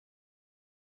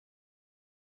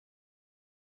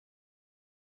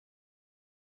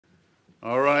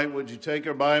All right, would you take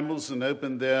your Bibles and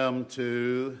open them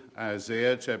to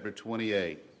Isaiah chapter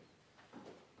 28.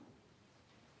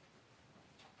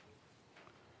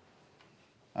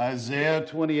 Isaiah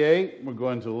 28, we're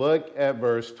going to look at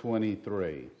verse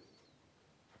 23.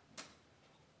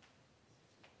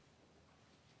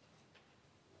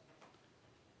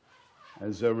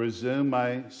 As I resume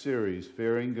my series,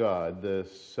 Fearing God, the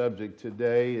subject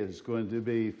today is going to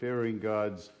be fearing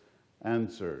God's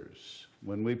answers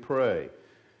when we pray.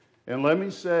 And let me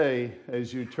say,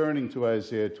 as you're turning to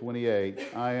Isaiah 28,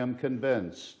 I am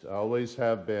convinced, always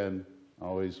have been,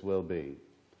 always will be,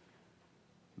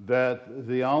 that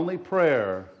the only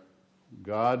prayer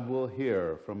God will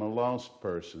hear from a lost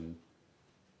person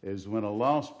is when a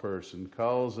lost person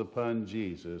calls upon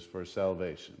Jesus for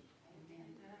salvation.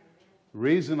 The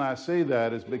reason I say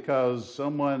that is because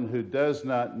someone who does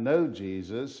not know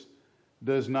Jesus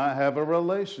does not have a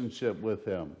relationship with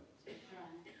him.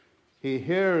 He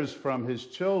hears from his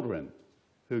children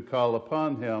who call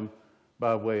upon him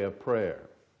by way of prayer.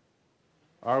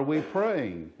 Are we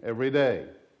praying every day?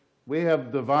 We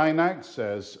have divine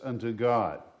access unto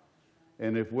God.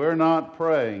 And if we're not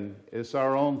praying, it's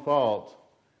our own fault.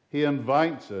 He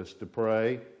invites us to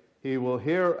pray. He will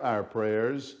hear our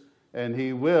prayers, and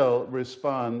he will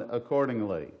respond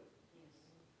accordingly.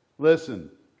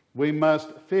 Listen, we must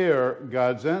fear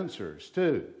God's answers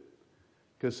too.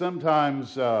 Because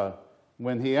sometimes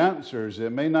when he answers,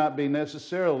 it may not be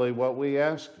necessarily what we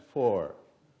asked for.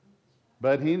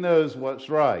 But he knows what's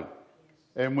right.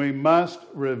 And we must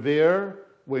revere,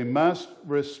 we must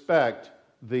respect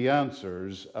the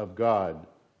answers of God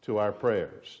to our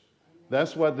prayers.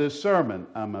 That's what this sermon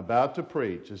I'm about to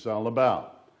preach is all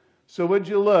about. So would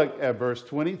you look at verse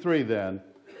 23 then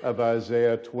of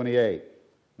Isaiah 28.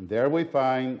 And there we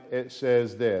find it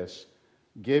says this,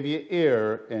 "Give ye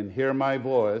ear and hear my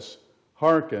voice,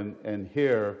 hearken and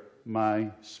hear my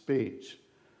speech."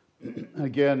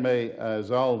 Again, may,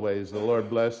 as always, the Lord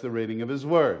bless the reading of his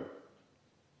word.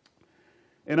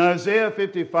 In Isaiah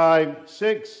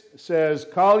 55:6 says,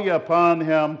 "Call ye upon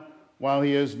him while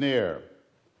he is near.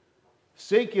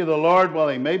 Seek ye the Lord while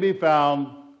he may be found.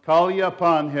 Call ye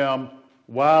upon him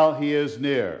while he is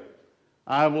near."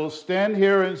 I will stand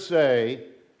here and say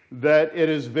that it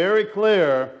is very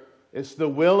clear it's the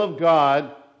will of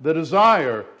God, the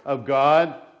desire of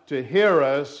God to hear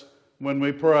us when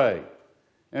we pray.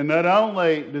 And not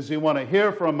only does he want to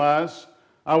hear from us,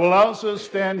 I will also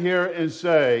stand here and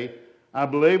say, I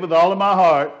believe with all of my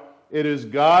heart, it is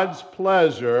God's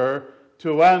pleasure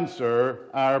to answer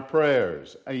our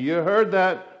prayers. And you heard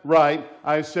that right.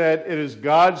 I said it is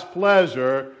God's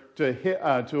pleasure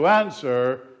to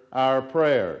answer our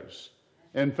prayers.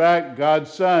 In fact, God's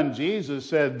Son, Jesus,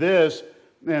 said this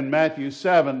in Matthew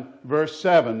 7, verse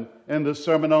 7, in the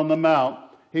Sermon on the Mount.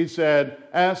 He said,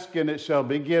 "Ask and it shall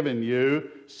be given you.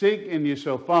 Seek and you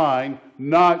shall find.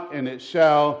 Knock and it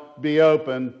shall be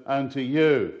opened unto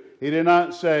you." He did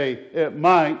not say it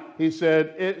might. He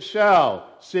said it shall.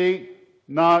 Seek,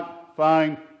 knock,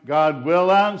 find. God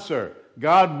will answer.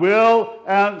 God will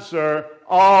answer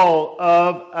all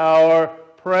of our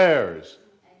prayers.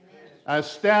 Amen. I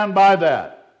stand by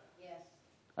that. Yes.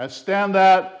 I stand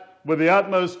that with the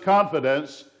utmost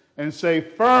confidence and say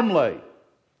firmly,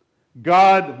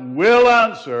 God will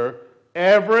answer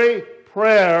every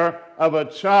prayer of a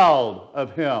child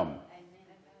of him.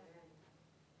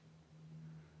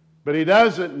 But he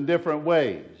does it in different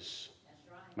ways.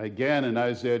 Right. Again, in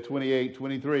Isaiah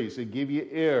 28:23, he said, "Give ye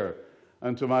ear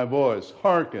unto my voice,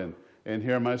 hearken and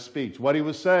hear my speech." What he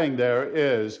was saying there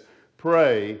is,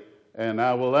 pray and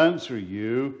I will answer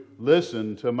you.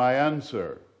 Listen to my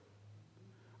answer.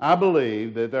 I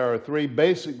believe that there are three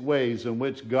basic ways in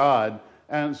which God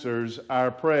answers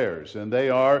our prayers, and they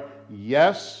are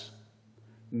yes,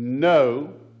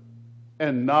 no,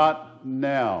 and not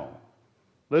now.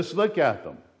 Let's look at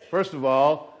them. First of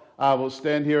all, I will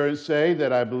stand here and say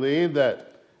that I believe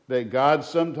that God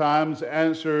sometimes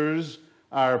answers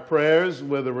our prayers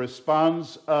with a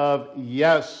response of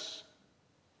yes,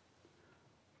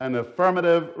 an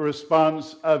affirmative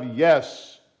response of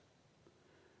yes.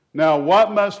 Now,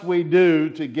 what must we do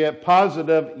to get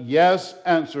positive yes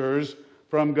answers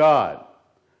from God?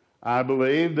 I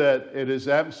believe that it is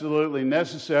absolutely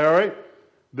necessary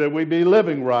that we be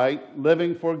living right,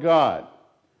 living for God.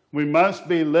 We must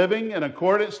be living in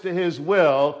accordance to his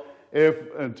will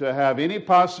if to have any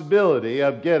possibility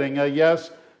of getting a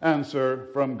yes answer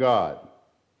from God.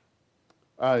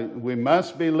 We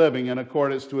must be living in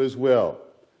accordance to his will.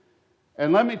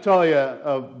 And let me tell you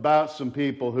about some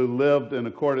people who lived in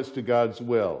accordance to God's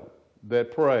will,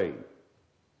 that prayed.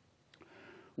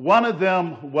 One of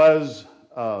them was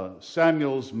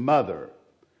Samuel's mother.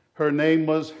 Her name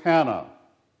was Hannah.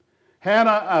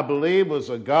 Hannah, I believe, was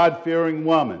a God-fearing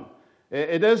woman.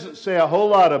 It doesn't say a whole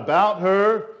lot about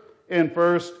her in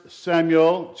 1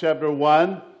 Samuel chapter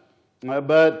 1,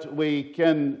 but we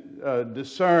can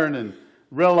discern and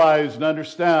realize and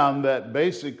understand that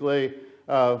basically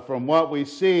from what we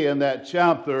see in that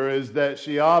chapter is that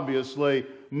she obviously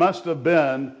must have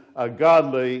been a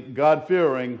godly,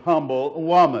 God-fearing, humble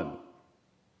woman.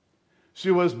 She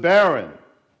was barren,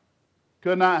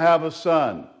 could not have a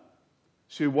son.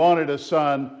 She wanted a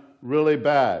son really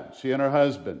bad, she and her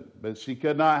husband, but she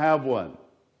could not have one.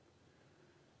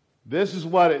 This is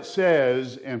what it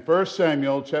says in 1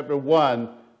 Samuel chapter 1,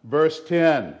 verse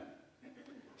 10. It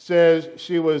says,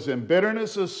 she was in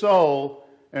bitterness of soul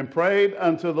and prayed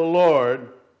unto the Lord,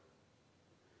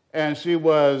 and she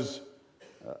wept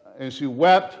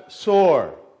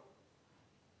sore.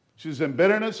 She was in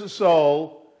bitterness of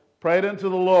soul, prayed unto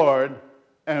the Lord,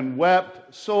 and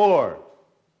wept sore.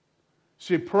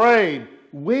 She prayed,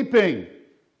 weeping,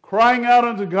 crying out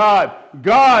unto God,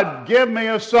 God, give me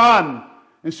a son.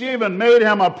 And she even made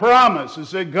him a promise and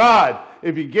said, God,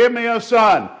 if you give me a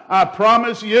son, I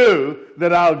promise you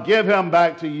that I'll give him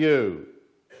back to you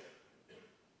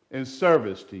in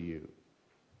service to you,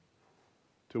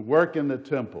 to work in the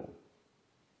temple.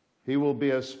 He will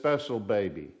be a special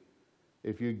baby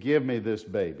if you give me this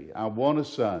baby. I want a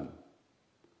son.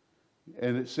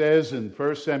 And it says in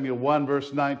 1 Samuel 1,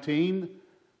 verse 19,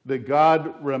 that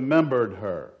God remembered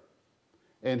her,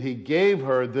 and he gave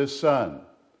her this son.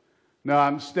 Now,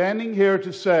 I'm standing here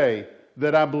to say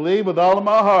that I believe with all of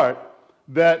my heart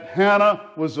that Hannah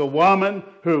was a woman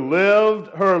who lived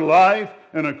her life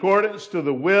in accordance to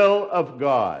the will of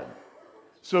God.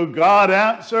 So God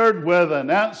answered with an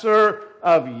answer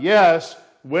of yes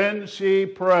when she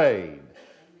prayed.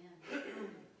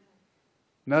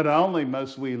 Not only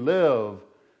must we live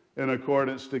in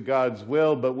accordance to God's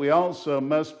will, but we also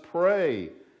must pray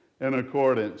in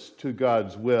accordance to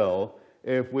God's will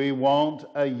if we want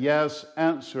a yes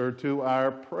answer to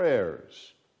our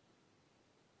prayers.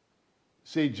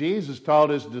 See, Jesus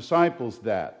taught his disciples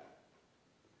that.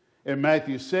 In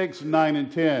Matthew 6, 9,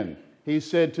 and 10, he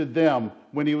said to them,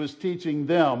 when he was teaching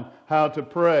them how to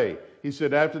pray, he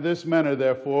said, after this manner,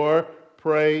 therefore,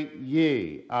 pray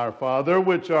ye, Our Father,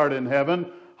 which art in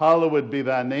heaven, hallowed be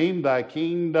thy name, thy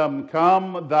kingdom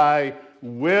come, thy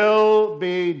will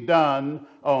be done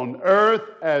on earth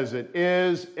as it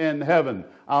is in heaven.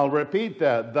 I'll repeat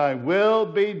that. Thy will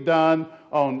be done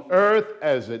on earth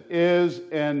as it is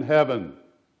in heaven.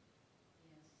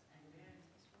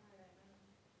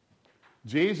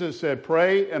 Jesus said,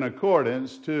 pray in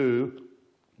accordance to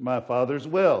my Father's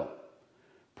will.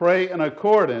 Pray in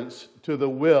accordance to the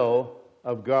will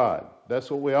of God.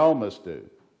 That's what we all must do.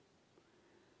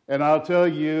 And I'll tell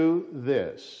you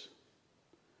this,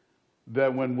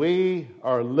 that when we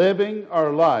are living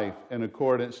our life in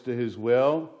accordance to his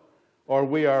will, or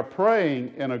we are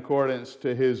praying in accordance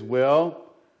to his will,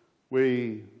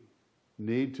 we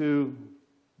need to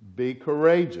be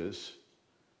courageous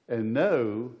and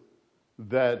know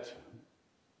that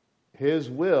his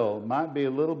will might be a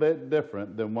little bit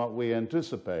different than what we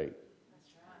anticipate.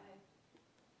 That's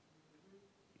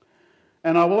right.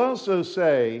 And I will also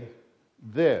say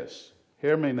this,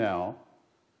 hear me now,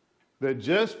 that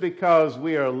just because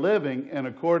we are living in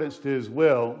accordance to his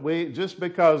will, just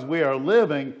because we are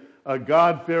living a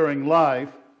God-fearing life,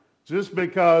 just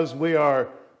because we are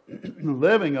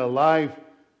living a life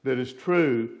that is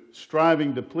true,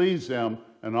 striving to please him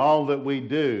in all that we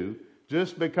do,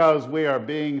 just because we are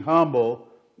being humble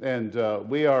and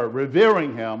we are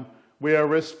revering him, we are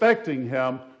respecting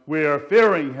him, we are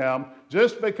fearing him,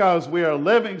 just because we are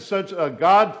living such a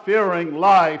God-fearing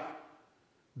life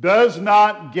does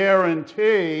not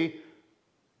guarantee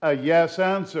a yes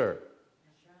answer.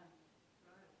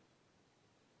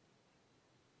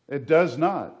 It does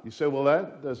not. You say, well,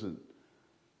 that doesn't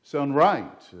sound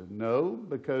right. No,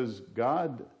 because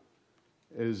God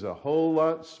is a whole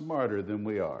lot smarter than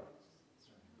we are.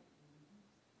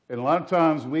 And a lot of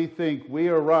times we think we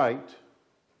are right,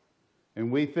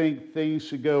 and we think things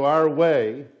should go our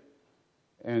way,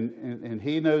 and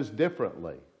he knows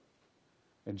differently.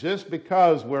 And just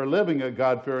because we're living a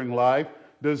God-fearing life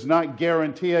does not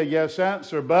guarantee a yes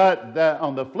answer, but that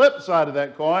on the flip side of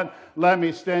that coin, let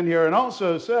me stand here and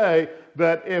also say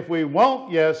that if we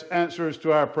want yes answers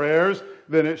to our prayers,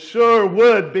 then it sure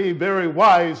would be very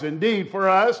wise indeed for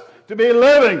us to be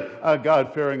living a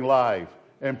God-fearing life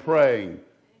and praying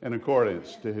in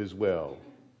accordance to his will.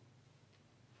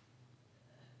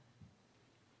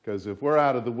 Because if we're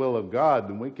out of the will of God,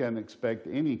 then we can't expect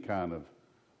any kind of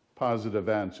positive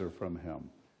answer from him.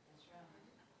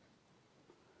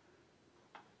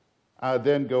 I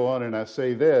then go on and I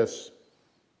say this,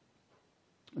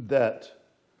 that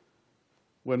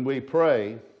when we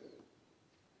pray,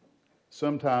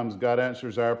 sometimes God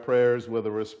answers our prayers with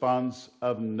a response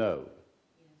of no.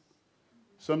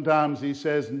 Sometimes he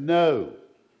says no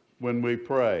when we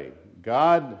pray.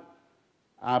 God,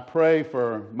 I pray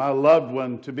for my loved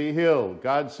one to be healed.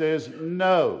 God says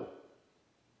no.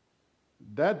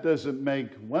 That doesn't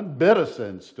make one bit of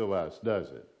sense to us,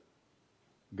 does it?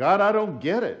 God, I don't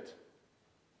get it.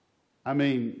 I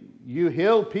mean, you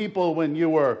healed people when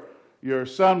your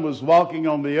son was walking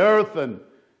on the earth, and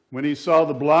when he saw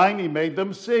the blind, he made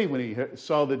them see. When he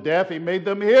saw the deaf, he made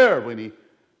them hear. When he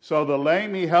saw the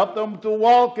lame, he helped them to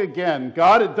walk again.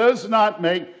 God, it does not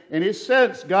make any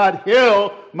sense. God,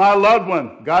 heal my loved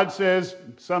one. God says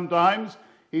sometimes,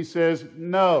 he says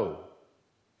no.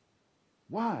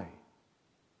 Why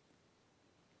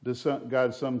does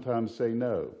God sometimes say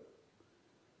no?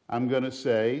 I'm going to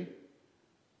say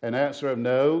an answer of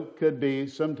no could be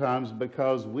sometimes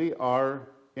because we are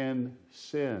in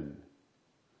sin.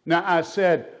 Now, I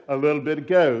said a little bit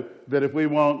ago that if we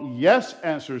want yes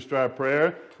answers to our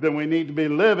prayer, then we need to be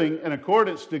living in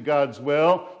accordance to God's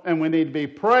will, and we need to be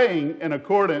praying in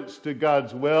accordance to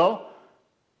God's will.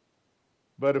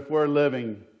 But if we're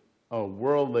living a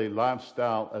worldly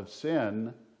lifestyle of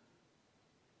sin,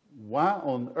 why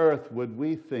on earth would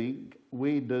we think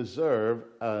we deserve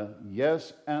a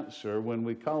yes answer when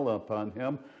we call upon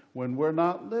him when we're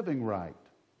not living right?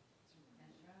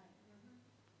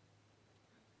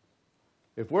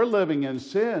 If we're living in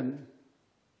sin,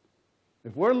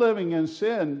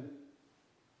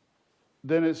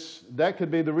 then that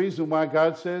could be the reason why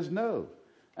God says no.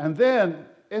 And then,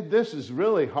 this is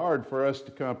really hard for us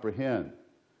to comprehend.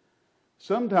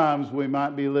 Sometimes we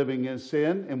might be living in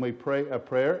sin and we pray a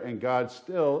prayer and God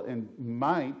still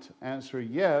might answer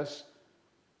yes.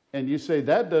 And you say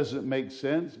that doesn't make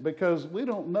sense because we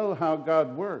don't know how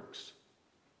God works.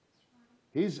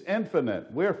 He's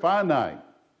infinite. We're finite.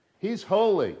 He's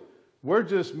holy. We're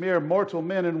just mere mortal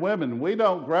men and women. We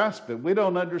don't grasp it. We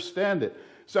don't understand it.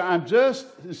 So I'm just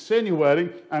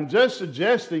insinuating, I'm just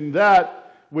suggesting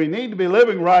that we need to be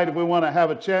living right if we want to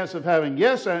have a chance of having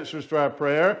yes answers to our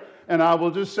prayer. And I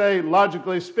will just say,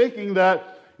 logically speaking,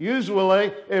 that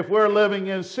usually if we're living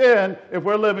in sin, if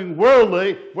we're living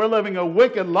worldly, if we're living a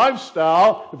wicked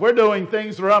lifestyle, if we're doing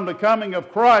things around the coming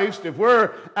of Christ, if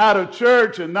we're out of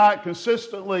church and not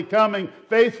consistently coming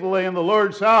faithfully in the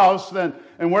Lord's house, and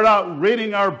we're not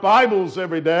reading our Bibles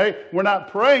every day, we're not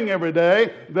praying every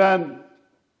day, then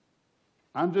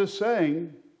I'm just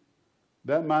saying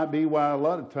that might be why a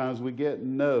lot of times we get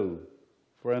no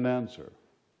for an answer.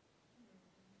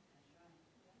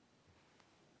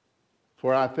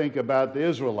 For I think about the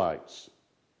Israelites.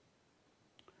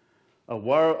 A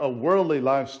worldly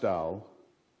lifestyle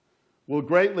will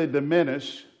greatly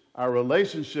diminish our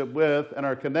relationship with and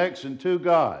our connection to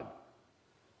God.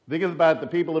 Think about the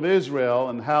people of Israel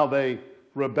and how they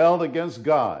rebelled against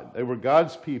God. They were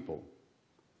God's people.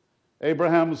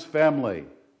 Abraham's family,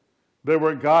 they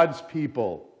were God's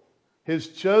people. His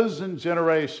chosen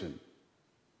generation,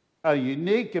 a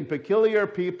unique and peculiar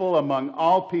people among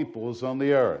all peoples on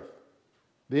the earth.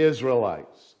 The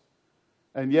Israelites.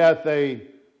 And yet they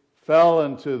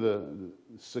succumbed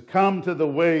to the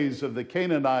ways of the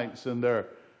Canaanites and their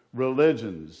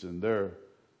religions and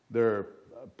their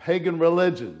pagan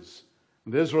religions.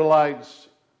 The Israelites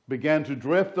began to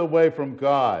drift away from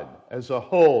God as a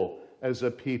whole, as a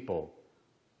people.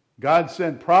 God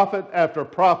sent prophet after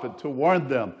prophet to warn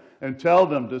them and tell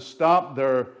them to stop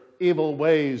their evil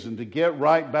ways and to get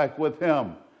right back with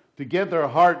him, to get their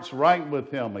hearts right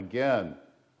with him again.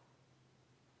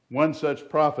 One such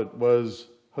prophet was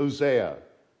Hosea,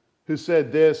 who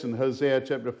said this in Hosea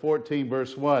chapter 14,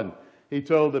 verse 1. He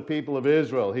told the people of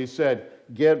Israel, he said,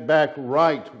 "Get back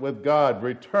right with God,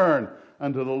 return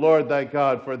unto the Lord thy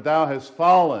God, for thou hast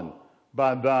fallen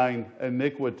by thine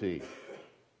iniquity."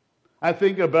 I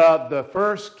think about the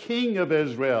first king of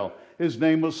Israel. His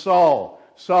name was Saul.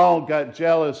 Saul got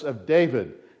jealous of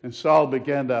David, and Saul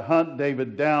began to hunt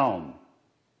David down.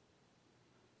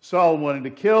 Saul wanted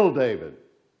to kill David.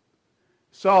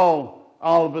 Saul,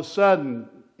 all of a sudden,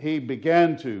 he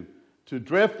began to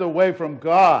drift away from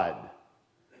God,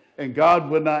 and God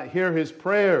would not hear his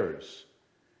prayers.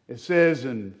 It says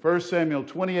in 1 Samuel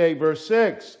 28, verse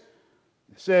 6,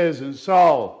 it says, "And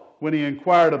Saul, when he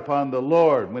inquired upon the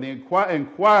Lord," when he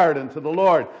inquired unto the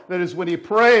Lord, that is, when he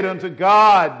prayed unto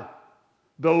God,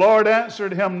 the Lord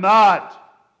answered him not.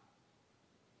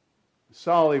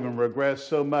 Saul even regressed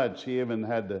so much, he even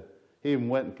had to He even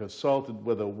went and consulted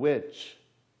with a witch.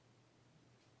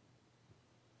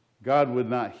 God would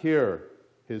not hear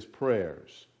his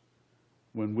prayers.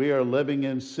 When we are living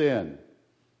in sin,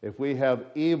 if we have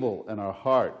evil in our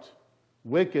heart,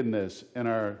 wickedness in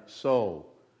our soul,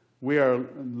 we are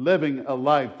living a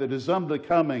life that is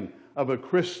unbecoming of a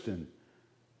Christian.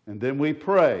 And then we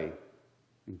pray.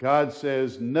 And God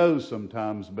says no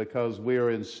sometimes because we are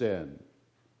in sin.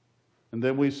 And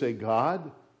then we say,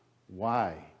 God,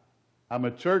 why? I'm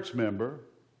a church member.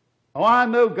 Oh, I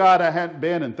know, God, I hadn't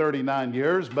been in 39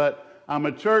 years, but I'm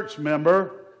a church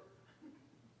member.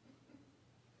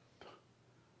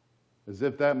 As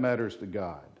if that matters to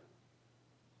God.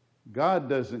 God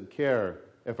doesn't care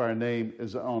if our name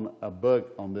is on a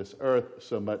book on this earth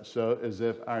so much so as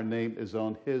if our name is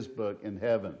on his book in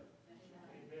heaven.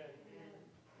 Amen.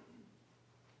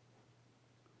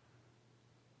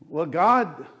 Well,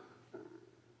 God,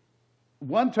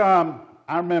 one time,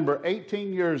 I remember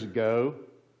 18 years ago,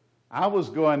 I was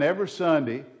going every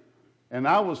Sunday and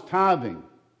I was tithing.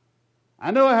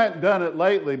 I know I hadn't done it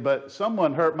lately, but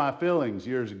someone hurt my feelings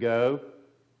years ago.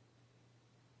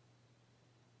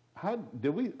 How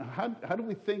do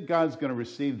we think God's going to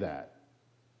receive that?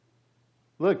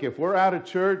 Look, if we're out of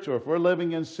church or if we're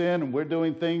living in sin and we're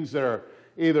doing things that are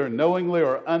either knowingly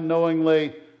or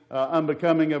unknowingly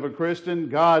unbecoming of a Christian,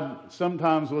 God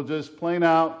sometimes will just flat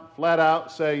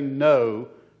out say no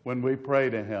when we pray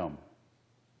to him.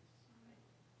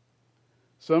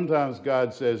 Sometimes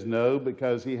God says no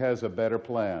because he has a better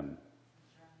plan.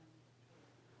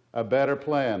 A better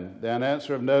plan. The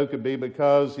answer of no could be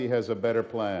because he has a better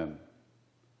plan.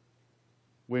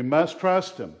 We must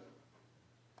trust him.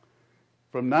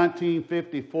 From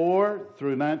 1954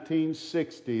 through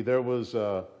 1960, there was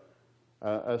a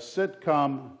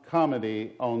sitcom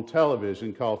comedy on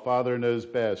television called Father Knows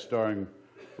Best, starring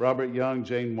Robert Young,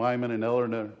 Jane Wyman, and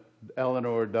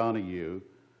Eleanor Donahue,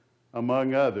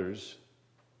 among others.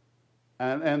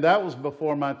 And that was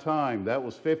before my time. That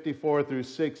was 54 through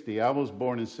 60. I was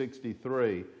born in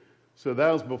 63. So that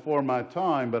was before my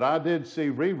time. But I did see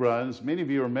reruns. Many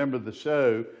of you remember the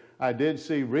show. I did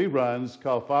see reruns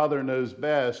called Father Knows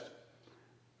Best.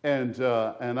 And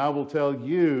I will tell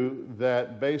you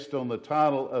that based on the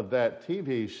title of that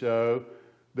TV show,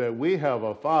 that we have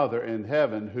a Father in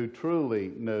heaven who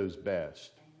truly knows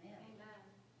best.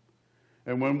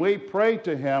 And when we pray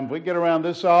to him, we get around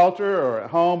this altar or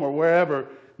at home or wherever,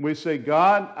 we say,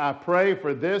 God, I pray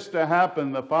for this to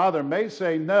happen. The Father may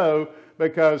say no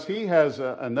because he has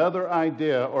another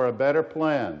idea or a better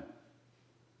plan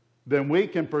than we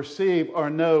can perceive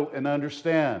or know and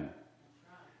understand.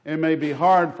 It may be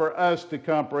hard for us to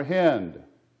comprehend,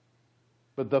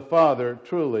 but the Father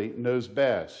truly knows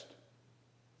best.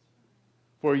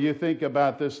 For you think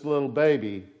about this little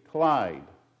baby, Clyde,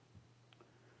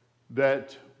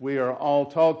 that we are all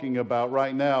talking about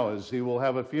right now as he will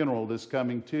have a funeral this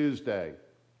coming Tuesday.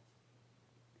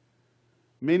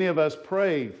 Many of us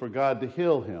prayed for God to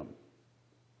heal him.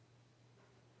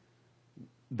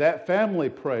 That family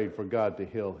prayed for God to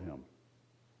heal him.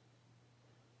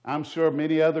 I'm sure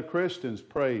many other Christians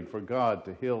prayed for God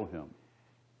to heal him.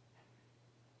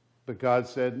 But God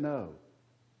said no.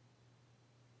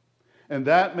 And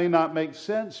that may not make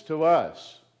sense to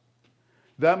us.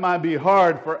 That might be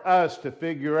hard for us to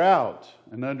figure out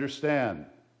and understand.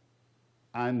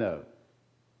 I know.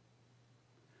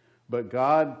 But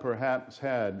God perhaps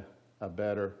had a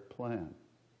better plan.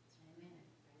 Amen.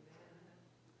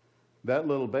 That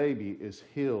little baby is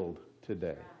healed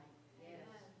today. Yes.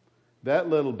 That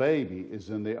little baby is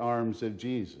in the arms of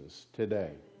Jesus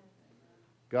today.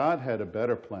 God had a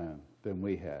better plan than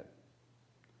we had.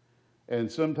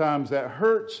 And sometimes that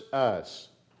hurts us.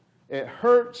 It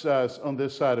hurts us on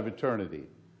this side of eternity.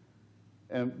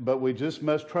 But we just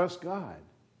must trust God.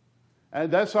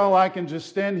 And that's all I can just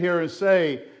stand here and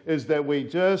say is that we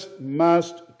just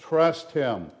must trust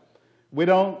him. We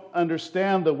don't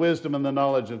understand the wisdom and the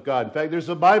knowledge of God. In fact, there's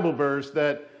a Bible verse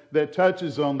that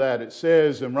touches on that. It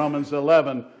says in Romans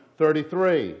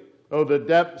 11:33, "Oh, the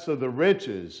depths of the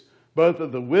riches, both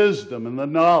of the wisdom and the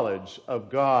knowledge of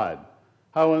God.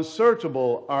 How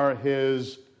unsearchable are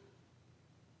his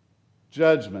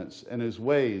judgments and his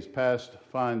ways past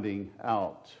finding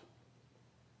out."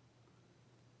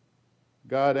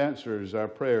 God answers our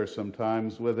prayers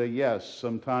sometimes with a yes,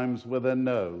 sometimes with a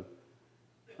no.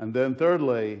 And then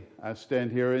thirdly, I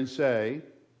stand here and say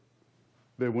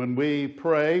that when we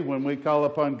pray, when we call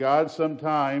upon God,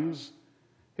 sometimes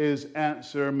his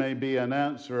answer may be an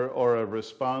answer or a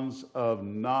response of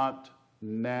not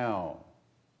now.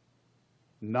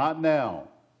 Not now.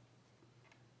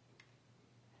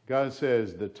 God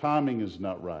says the timing is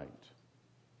not right.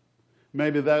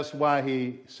 Maybe that's why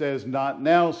he says not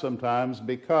now sometimes,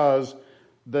 because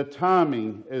the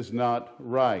timing is not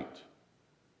right.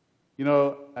 You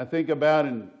know, I think about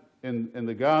in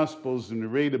the Gospels, and we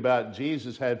read about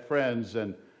Jesus had friends,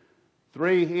 and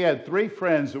he had three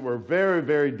friends that were very,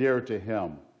 very dear to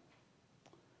him.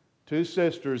 2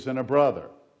 sisters and a brother.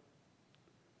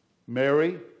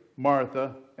 Mary,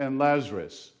 Martha, and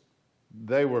Lazarus.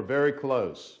 They were very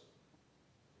close.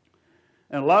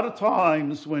 And a lot of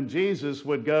times when Jesus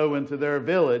would go into their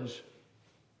village,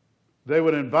 they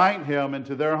would invite him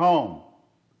into their home.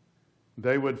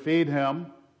 They would feed him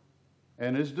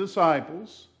and his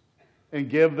disciples and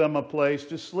give them a place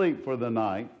to sleep for the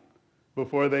night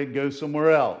before they'd go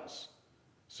somewhere else.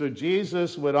 So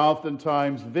Jesus would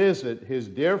oftentimes visit his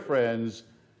dear friends,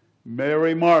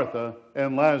 Mary, Martha,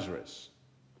 and Lazarus.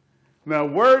 Now,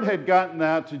 word had gotten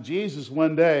out to Jesus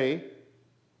one day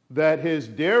that his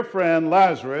dear friend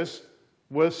Lazarus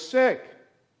was sick.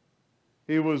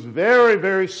 He was very,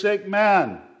 very sick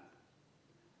man,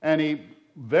 and he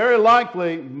very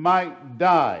likely might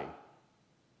die.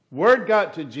 Word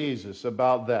got to Jesus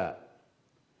about that.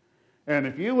 And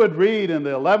if you would read in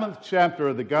the 11th chapter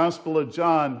of the Gospel of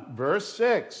John, verse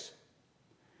 6,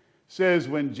 says,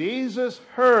 when Jesus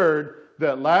heard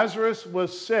that Lazarus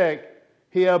was sick,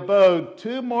 he abode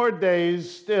 2 more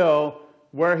days still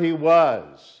where he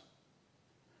was.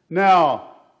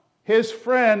 Now, his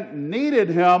friend needed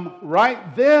him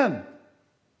right then.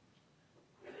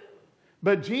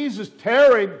 But Jesus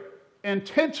tarried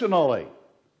intentionally,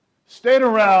 stayed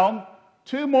around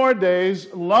 2 more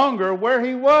days longer where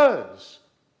he was.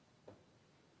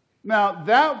 Now,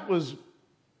 that was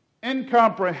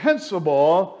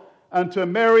incomprehensible unto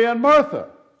Mary and Martha.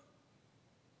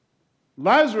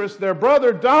 Lazarus, their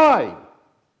brother, died.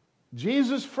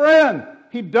 Jesus' friend,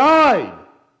 he died.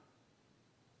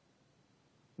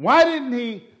 Why didn't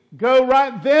he go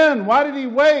right then? Why did he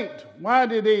wait? Why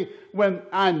did he, when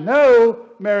I know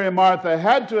Mary and Martha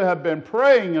had to have been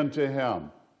praying unto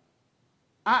him.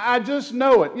 I just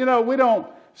know it. You know, we don't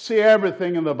see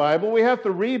everything in the Bible. We have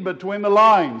to read between the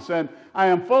lines. And I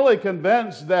am fully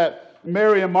convinced that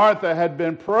Mary and Martha had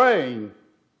been praying.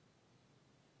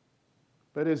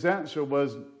 But his answer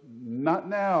was, not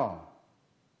now.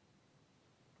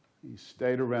 He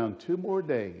stayed around 2 more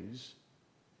days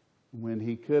when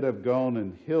he could have gone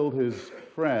and healed his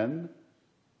friend.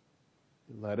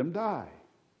 Let him die.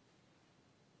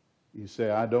 You say,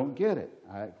 I don't get it.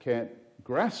 I can't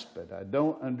grasp it. I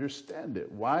don't understand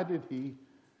it. Why did he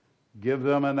give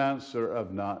them an answer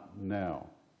of not now?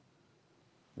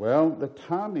 Well, the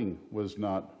timing was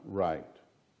not right.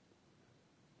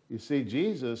 You see,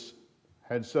 Jesus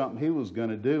had something he was going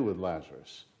to do with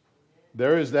Lazarus.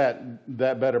 There is that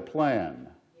better plan.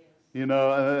 You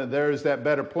know, there is that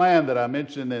better plan that I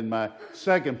mentioned in my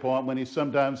second point when he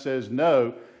sometimes says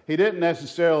no. He didn't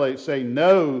necessarily say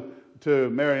no to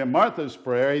Mary and Martha's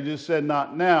prayer. He just said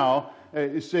not now.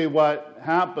 You see, what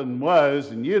happened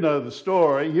was, and you know the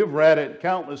story, you've read it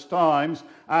countless times,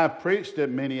 I've preached it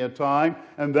many a time,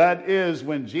 and that is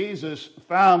when Jesus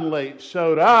finally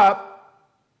showed up,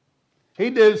 he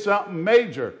did something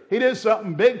major. He did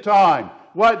something big time.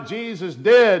 What Jesus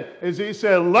did is he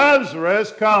said,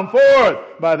 Lazarus, come forth.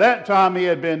 By that time he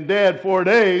had been dead 4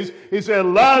 days. He said,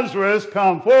 Lazarus,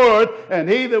 come forth. And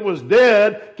he that was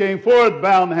dead came forth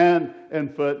bound hand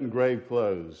and foot in grave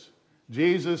clothes.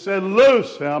 Jesus said,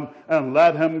 loose him and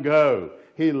let him go.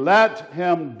 He let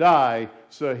him die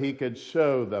so he could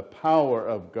show the power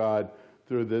of God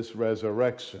through this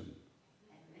resurrection.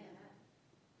 Amen.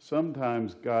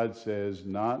 Sometimes God says,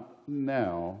 not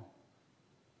now,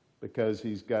 because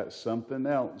he's got something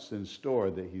else in store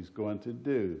that he's going to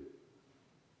do.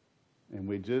 And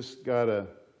we just got to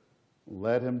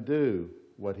let him do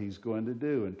what he's going to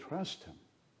do and trust him.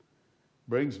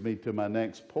 Brings me to my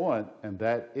next point, and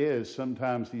that is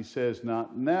sometimes he says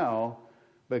not now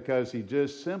because he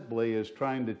just simply is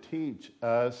trying to teach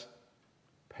us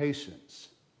patience.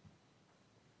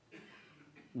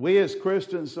 We as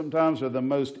Christians sometimes are the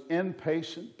most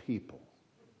impatient people.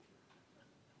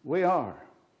 We are.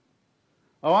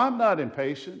 Oh, I'm not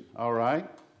impatient. All right.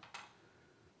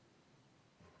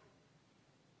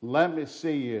 Let me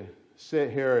see you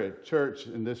sit here at church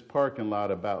in this parking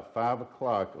lot about 5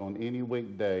 o'clock on any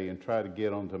weekday and try to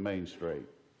get onto Main Street.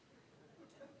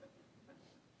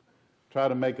 Try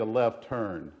to make a left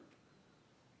turn.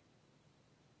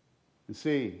 And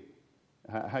see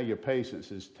how your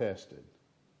patience is tested.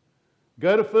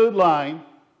 Go to Food Line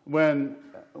when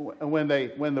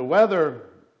the weather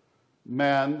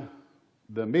man,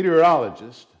 the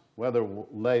meteorologist, whether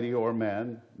lady or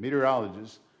man,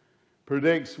 meteorologist,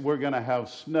 predicts we're going to have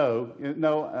snow.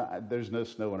 No, there's no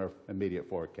snow in our immediate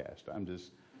forecast. I'm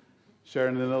just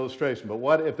sharing an illustration. But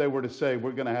what if they were to say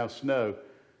we're going to have snow,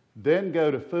 then go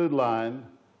to Food Line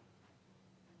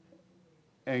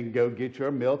and go get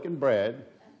your milk and bread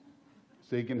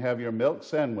so you can have your milk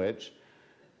sandwich.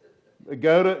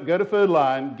 Go to Food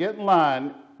Line, get in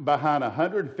line behind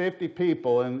 150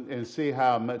 people and see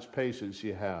how much patience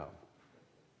you have.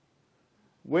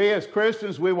 We as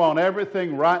Christians, we want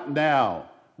everything right now.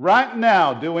 Right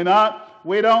now, do we not?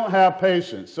 We don't have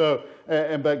patience.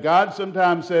 But God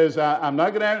sometimes says, I'm not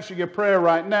going to answer your prayer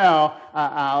right now.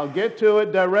 I'll get to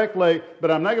it directly, but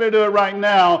I'm not going to do it right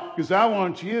now because I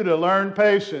want you to learn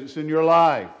patience in your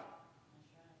life.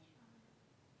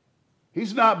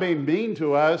 He's not being mean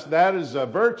to us. That is a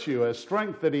virtue, a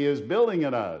strength that he is building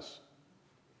in us.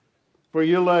 For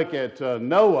you look at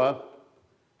Noah,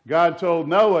 God told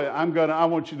Noah, I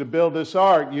want you to build this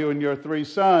ark, you and your 3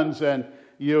 sons, and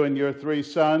you and your 3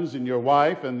 sons and your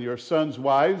wife and your sons'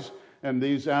 wives, and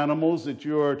these animals that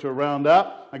you are to round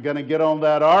up are going to get on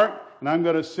that ark, and I'm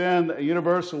going to send a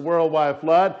universal worldwide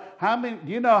flood. Do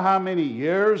you know how many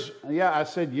years? Yeah, I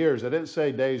said years. I didn't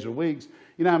say days or weeks.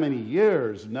 You know how many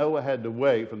years Noah had to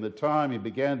wait from the time he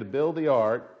began to build the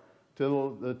ark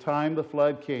till the time the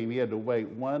flood came? He had to wait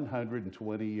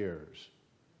 120 years.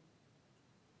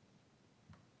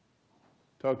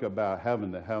 Talk about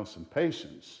having to have some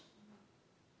patience.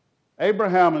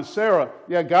 Abraham and Sarah,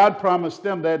 God promised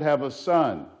them they'd have a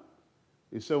son.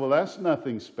 You say, well, that's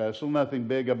nothing special, nothing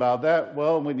big about that.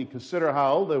 Well, when you consider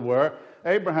how old they were,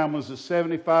 Abraham was a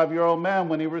 75-year-old man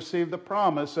when he received the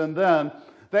promise, and then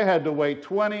they had to wait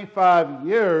 25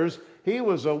 years. He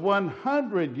was a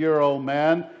 100-year-old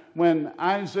man when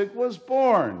Isaac was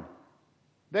born.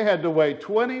 They had to wait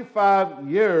 25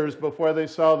 years before they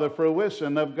saw the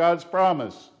fruition of God's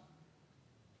promise.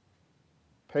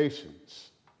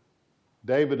 Patience.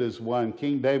 David is one.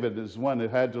 King David is one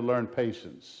that had to learn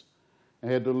patience.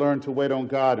 He had to learn to wait on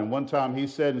God. And one time he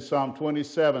said in Psalm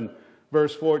 27,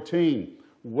 verse 14,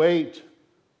 wait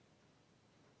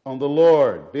on the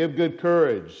Lord. Be of good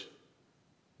courage.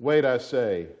 Wait, I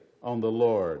say, on the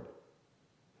Lord.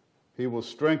 He will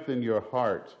strengthen your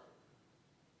heart.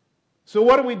 So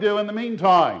what do we do in the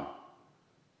meantime?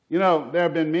 You know, there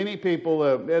have been many people,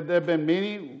 there have been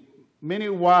many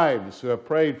wives who have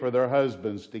prayed for their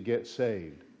husbands to get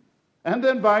saved. And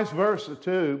then vice versa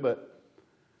too, but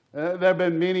there have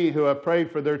been many who have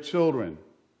prayed for their children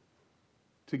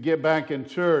to get back in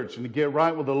church and to get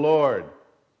right with the Lord.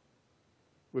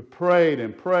 We prayed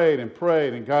and prayed and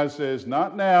prayed, and God says,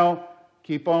 not now,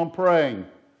 keep on praying.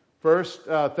 1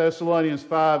 Thessalonians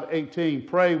 5:18,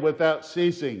 pray without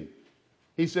ceasing.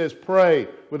 He says, pray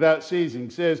without ceasing. He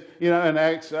says, in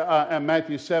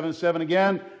Matthew 7:7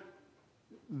 again,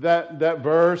 that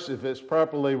verse, if it's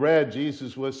properly read,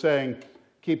 Jesus was saying,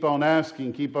 keep on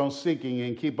asking, keep on seeking,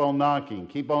 and keep on knocking.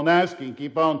 Keep on asking,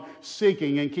 keep on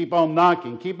seeking, and keep on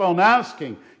knocking. Keep on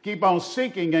asking, keep on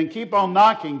seeking, and keep on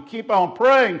knocking. Keep on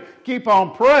praying,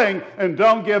 and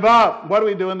don't give up. What do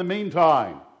we do in the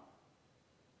meantime?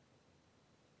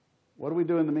 What do we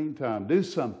do in the meantime? Do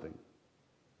something.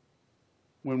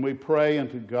 When we pray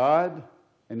unto God,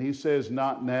 and he says,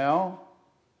 not now,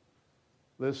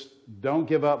 let's don't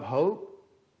give up hope.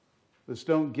 Let's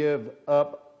don't give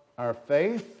up our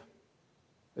faith.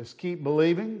 Let's keep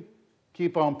believing,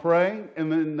 keep on praying,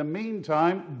 and in the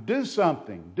meantime, do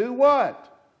something. Do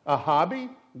what? A hobby?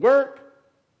 Work?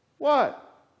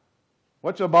 What?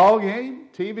 Watch a ball game?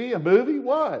 TV? A movie?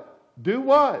 What? Do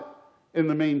what in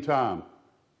the meantime?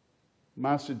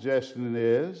 My suggestion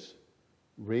is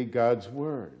read God's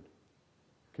Word.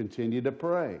 Continue to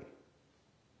pray.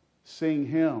 Sing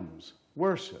hymns.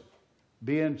 Worship.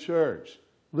 Be in church.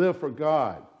 Live for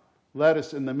God. Let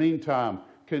us, in the meantime,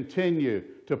 continue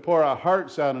to pour our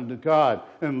hearts out unto God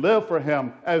and live for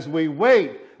him as we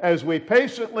wait, as we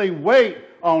patiently wait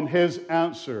on his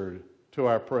answer to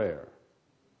our prayer,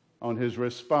 on his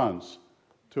response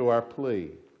to our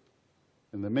plea.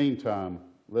 In the meantime,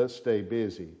 let's stay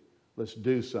busy. Let's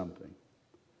do something.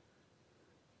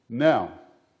 Now,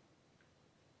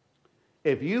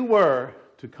 if you were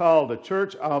to call the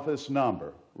church office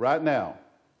number right now,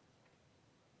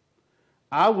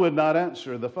 I would not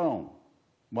answer the phone.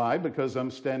 Why? Because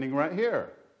I'm standing right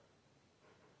here.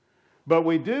 But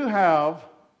we do have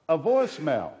a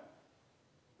voicemail,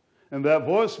 and that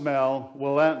voicemail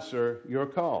will answer your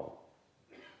call.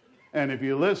 And if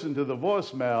you listen to the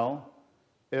voicemail,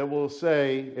 it will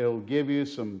say, it'll give you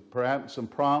perhaps some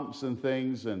prompts and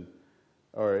things,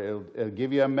 or it'll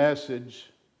give you a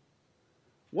message.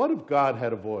 What if God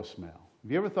had a voicemail? Have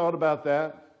you ever thought about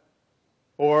that?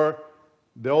 Or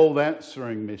The old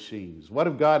answering machines. What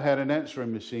if God had an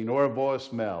answering machine or a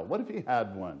voicemail? What if he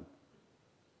had one?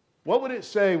 What would it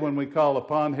say when we call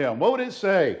upon him? What would it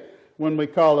say when we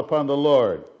call upon the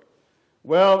Lord?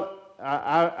 Well,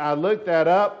 I looked that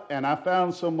up, and I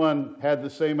found someone had the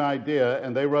same idea,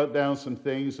 and they wrote down some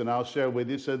things, and I'll share with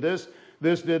you. So this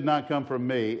did not come from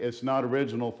me. It's not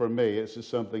original for me. It's just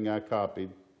something I copied.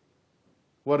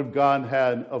 What if God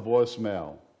had a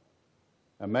voicemail?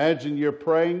 Imagine you're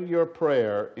praying your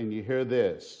prayer, and you hear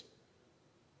this.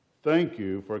 Thank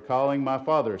you for calling my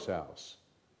Father's house.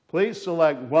 Please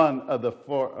select one of the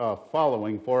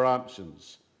following four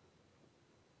options.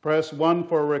 Press 1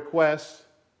 for requests.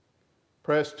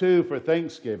 Press 2 for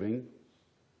thanksgiving.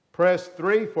 Press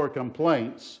 3 for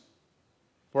complaints.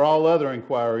 For all other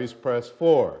inquiries, press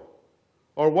 4.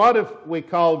 Or what if we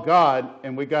call God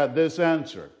and we got this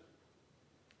answer?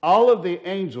 All of the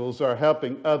angels are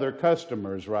helping other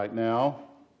customers right now.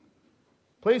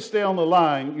 Please stay on the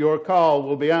line. Your call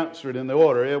will be answered in the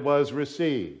order it was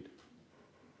received.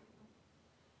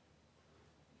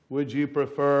 Would you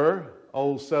prefer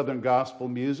old Southern gospel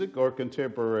music or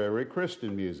contemporary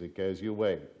Christian music as you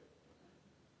wait?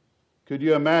 Could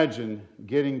you imagine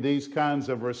getting these kinds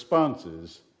of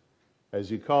responses as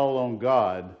you call on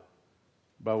God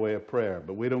by way of prayer?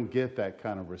 But we don't get that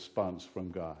kind of response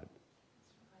from God.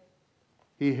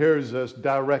 He hears us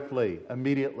directly,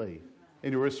 immediately,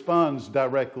 and he responds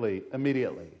directly,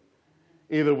 immediately,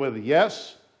 either with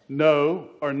yes, no,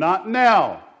 or not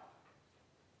now.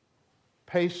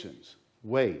 Patience,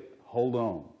 wait, hold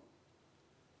on.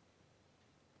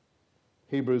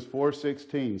 Hebrews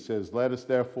 4:16 says, let us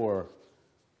therefore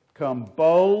come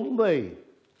boldly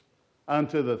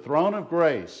unto the throne of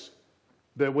grace,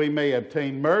 that we may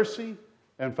obtain mercy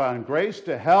and find grace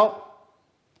to help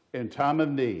in time of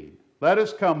need. Let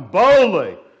us come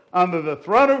boldly unto the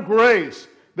throne of grace,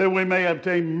 that we may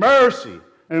obtain mercy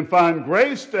and find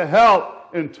grace to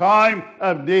help in time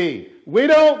of need. We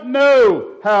don't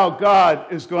know how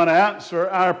God is going to answer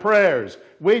our prayers.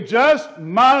 We just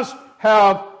must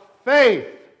have faith.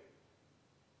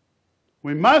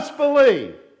 We must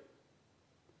believe.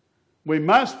 We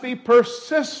must be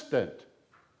persistent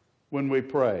when we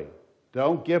pray.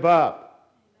 Don't give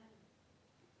up.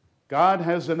 God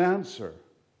has an answer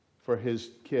for his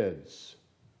kids,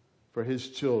 for his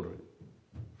children,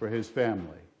 for his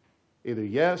family. Either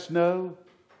yes, no,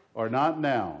 or not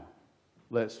now.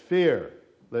 Let's fear,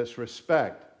 let's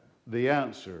respect the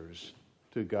answers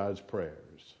to God's prayers.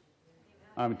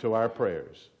 To our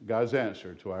prayers. God's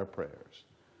answer to our prayers.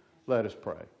 Let us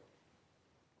pray.